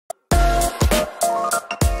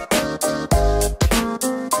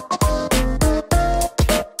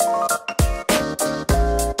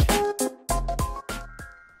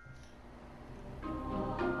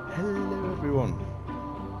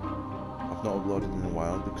uploaded in a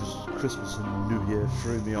while because Christmas and New Year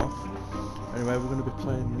threw me off. Anyway, we're going to be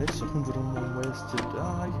playing this 101 Ways to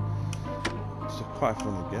Die. It's quite a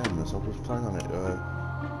fun game this. I was playing on it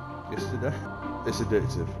yesterday. It's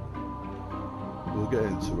addictive. We'll get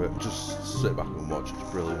into it. Just sit back and watch.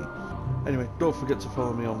 It's brilliant. Anyway, don't forget to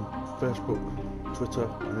follow me on Facebook, Twitter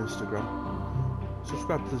and Instagram.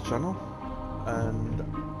 Subscribe to the channel and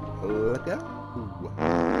look out.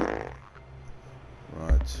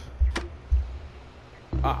 Right.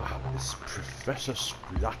 It's Professor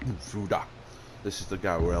Splattenfuder. This is the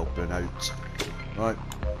guy we're helping out. Right,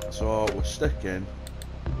 so we're sticking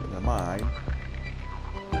in the mine.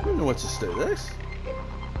 I don't know where to stick this.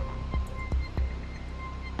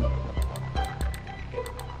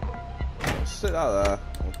 Let's stick that there.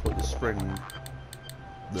 We'll put the spring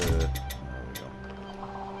there. There we go.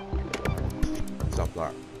 Let's have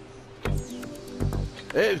that.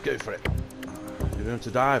 Hey, let's go for it. You're going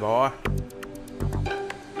to die, boy.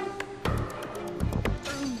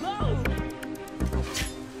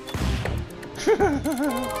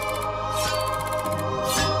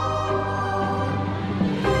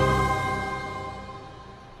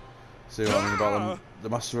 See what I mean about them? The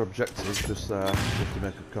master objective is just there, just to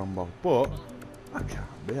make a combo, but I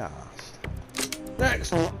can't be arsed.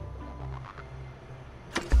 Next! It's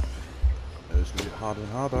going to get harder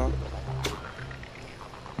and harder.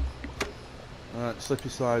 Alright, slippy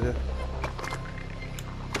slider.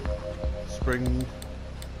 Spring.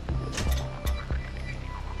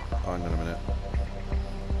 Hang on a minute.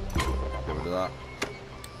 Get rid of that.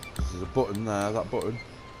 There's a button there, that button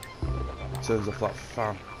turns off that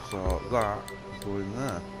fan, so that will go in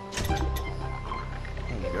there.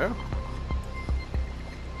 There we go.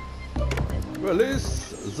 Release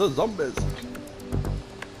the zombies!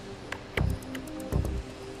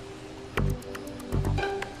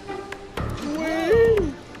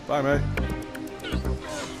 Whee! Bye, mate.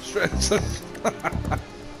 Straight to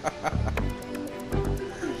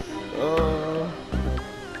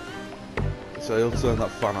So he'll turn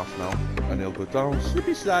that fan off now, and he'll go down,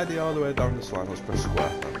 slippy slidey all the way down the slide. Let's press square.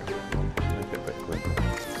 Make it a bit quicker.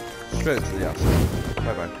 Straight to the ass.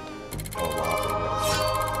 Bye bye. Oh wow.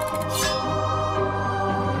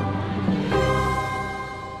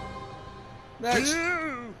 Next.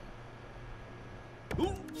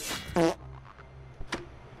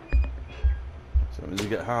 So it means you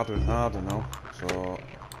get harder and harder now. So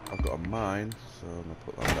I've got a mine, so I'm gonna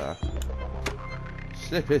put that there.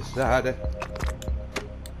 Slippy slidey.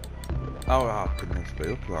 How hard can this be?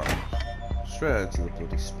 Look at that. Straight into the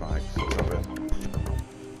bloody spikes. Let's have it.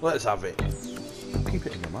 Let's have it. Keep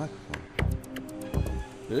it in the microphone.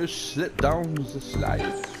 Just slip down the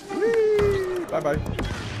slide. Whee! Bye bye.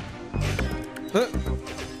 Huh.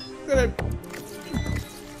 Get him.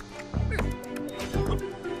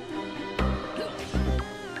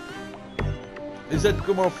 His head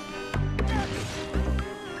come off.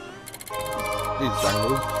 He's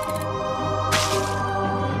dangled.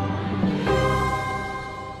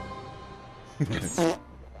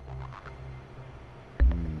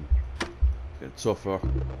 Get tougher.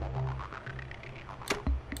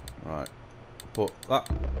 Right, put that.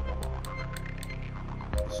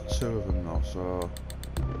 There's two of them now, so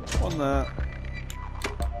one there,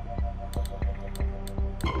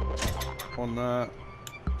 one there.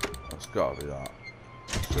 That's got to be that,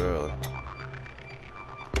 surely.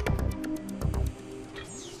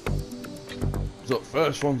 So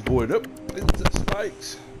first one's going up into the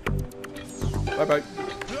spikes. Bye bye.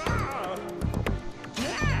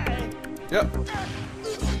 Yep.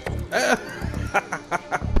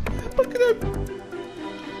 Look at him.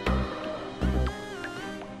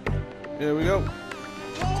 Here we go.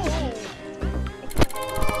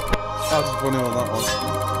 That's a funny one, that one.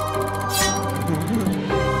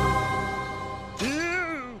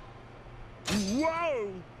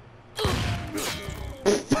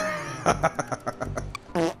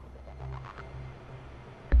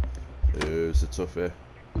 Who's a toughie?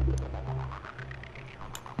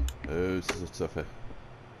 Who's a toughie?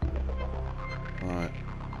 Right.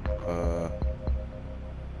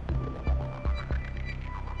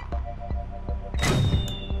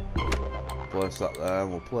 Place that there, and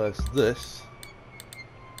we'll place this.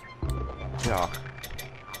 Yeah.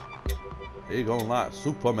 Here you go, like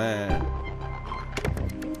Superman.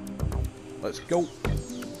 Let's go.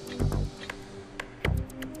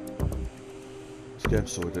 This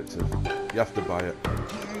game's so addictive. You have to buy it.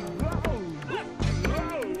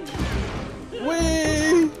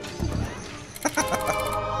 Whee!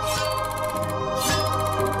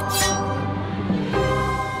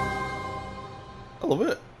 I love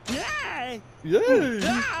it. Yay! Yay!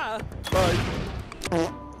 Bye.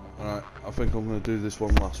 Alright, I think think I'm going to do this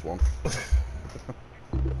one last one.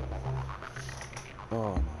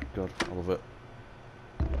 Oh my god, I love it.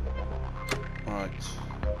 Right.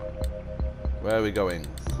 Where are we going?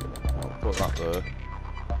 I'll put that there.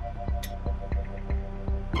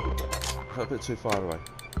 Is that a bit too far away?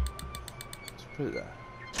 Let's put it there.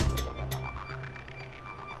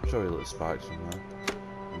 Show you little spikes from there.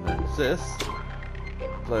 And then this.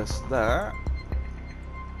 Place that.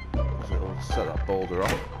 So it'll set that boulder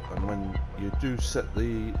off. And when you do set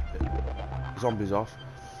the zombies off,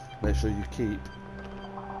 make sure you keep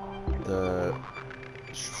the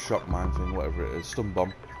shock mine thing, whatever it is, stun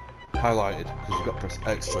bomb, highlighted, because you've got to press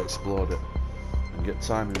X to explode it. And get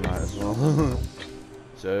timing right as well.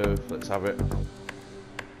 So, let's have it.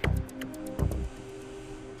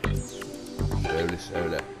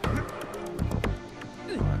 Slowly.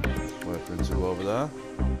 Right, wait for him to go over there.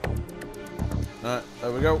 Right,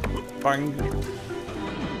 there we go. Bang.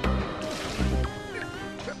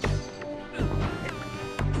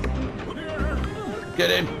 Get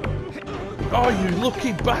him! Oh, you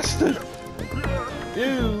lucky bastard!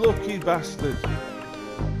 You lucky bastard!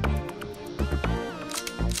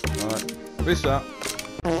 Alright, restart.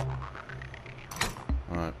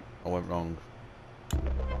 Alright, I went wrong.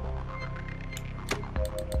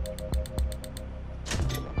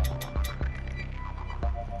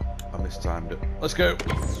 I mistimed it. Let's go!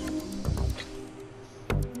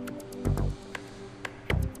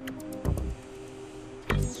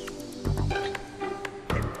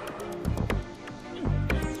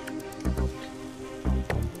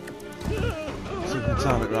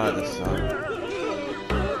 Time it right this time.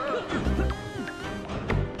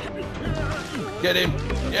 Get him!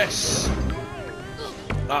 Yes!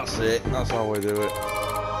 That's it. That's how we do it.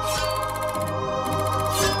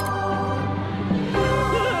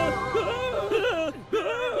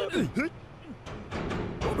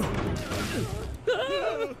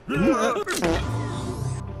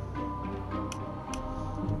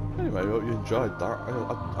 Anyway, I hope you enjoyed that.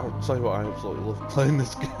 I'll tell you what, I absolutely love playing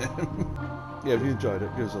this game. Yeah, if you enjoyed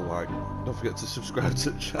it, give us a like. Don't forget to subscribe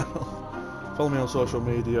to the channel. Follow me on social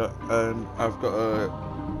media, and I've got a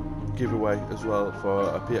giveaway as well for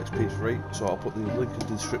a PXP free, so I'll put the link in the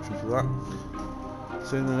description for that.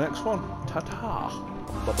 See you in the next one. Ta-ta!